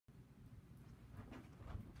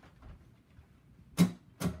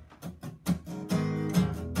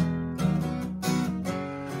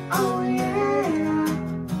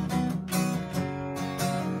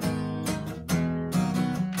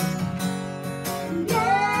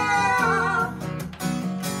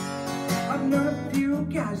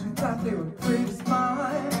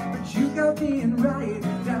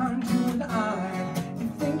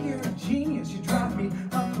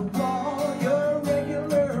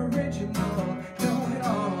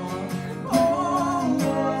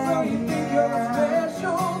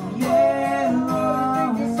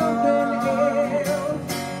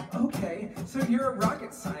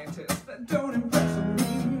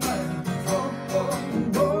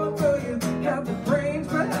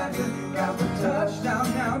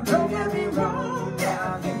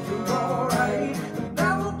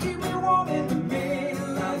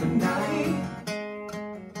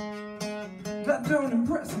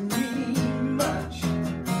me much.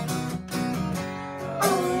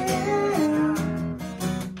 Oh yeah.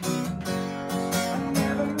 I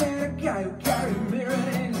never met a guy who carried a mirror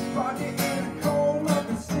in his pocket and a comb up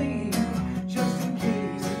his sleeve, just in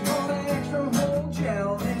case. And all that extra whole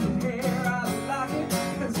gel in his hair, I like it,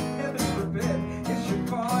 'cause heaven forbid it should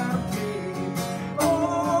fall out of me.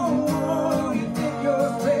 Oh, you think you're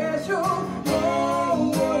special?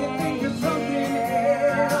 Oh, you think you're something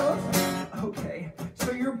else? Okay,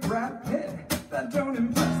 so you're Brad Pitt, that don't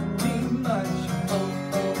impress me much.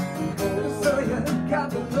 So you got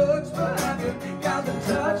the looks, but have you got the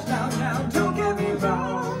touch? Now, don't get me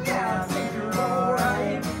wrong, yeah, I think you're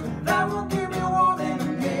alright, but that won't keep me warm in the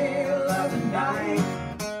middle of the night.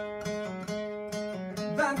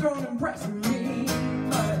 That don't impress me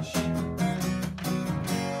much.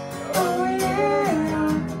 Oh yeah.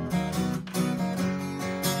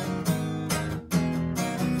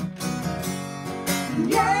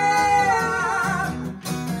 Yeah.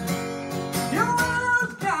 You're one of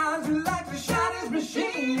those guys who likes to shine his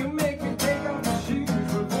machine. You make me take off my shoes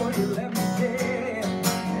before you let me get in.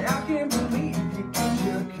 I can't believe you get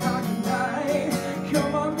your cock tonight.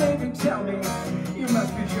 Come on, baby, tell me, you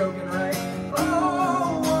must be joking, right?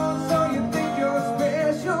 Oh, so you think you're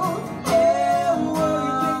special? Oh,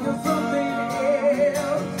 you think you're something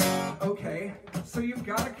else? Okay, so you've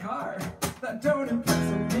got a car that don't impress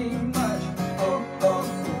me much. Oh,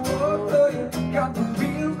 you got the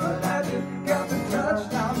wheels, but have you got the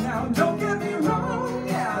touch? Now, don't get me wrong,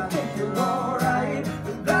 yeah, I think you're alright,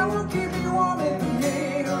 but that won't keep me warm in the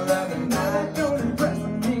middle of the night. Don't impress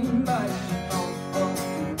me much.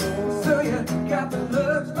 So you got the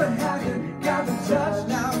looks, but have you got the touch?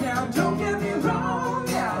 Now, don't get me wrong,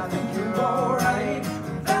 yeah, I think you're alright,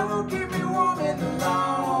 but that won't keep me warm in the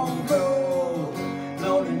long, cold,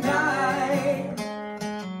 lonely night.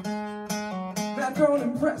 That don't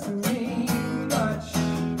impress me much.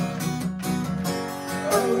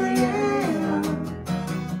 Oh yeah.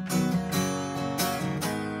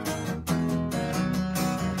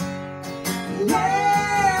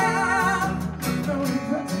 Yeah. Don't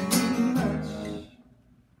impress me much.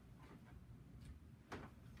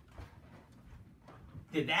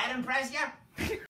 Did that impress you?